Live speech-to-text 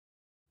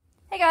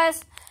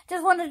guys,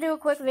 just wanted to do a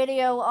quick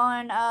video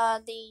on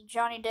the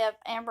Johnny Depp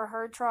Amber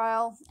Heard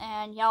trial,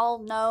 and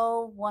y'all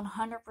know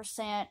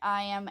 100%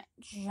 I am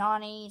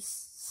Johnny's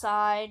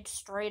side,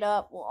 straight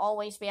up, will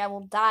always be. I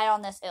will die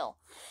on this hill.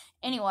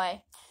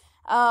 Anyway,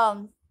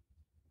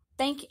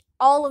 thank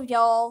all of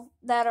y'all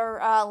that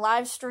are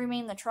live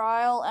streaming the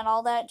trial and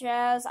all that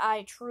jazz.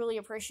 I truly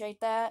appreciate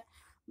that.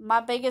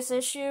 My biggest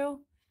issue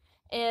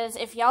is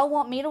if y'all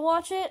want me to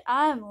watch it,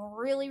 I'm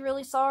really,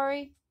 really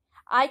sorry.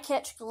 I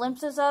catch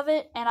glimpses of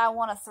it and I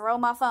want to throw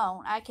my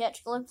phone. I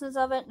catch glimpses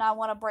of it and I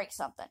want to break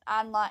something.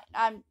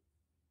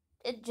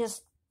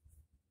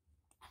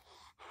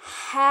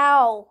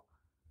 How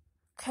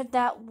could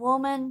that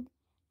woman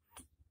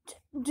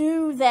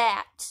do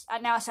that?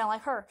 Now I sound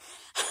like her.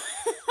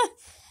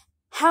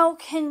 How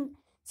can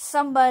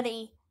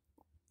somebody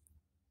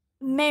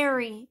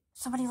marry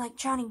somebody like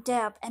Johnny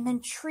Depp and then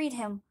treat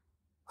him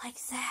like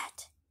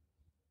that?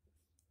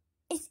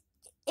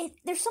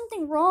 There's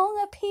something wrong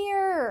up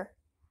here.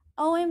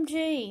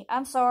 OMG.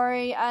 I'm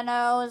sorry. I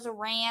know it's a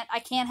rant. I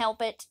can't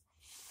help it.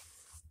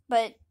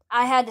 But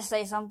I had to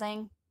say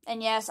something.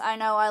 And yes, I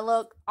know I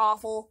look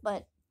awful,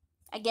 but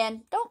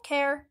again, don't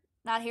care.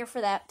 Not here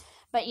for that.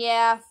 But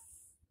yeah,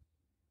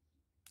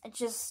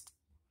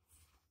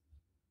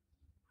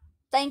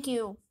 thank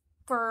you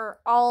for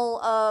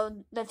all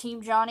of the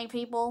Team Johnny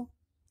people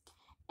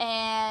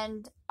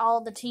and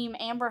all the Team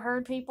Amber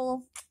Heard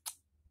people.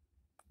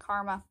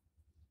 Karma.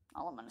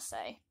 All I'm gonna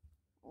say.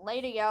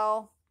 Later,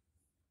 y'all.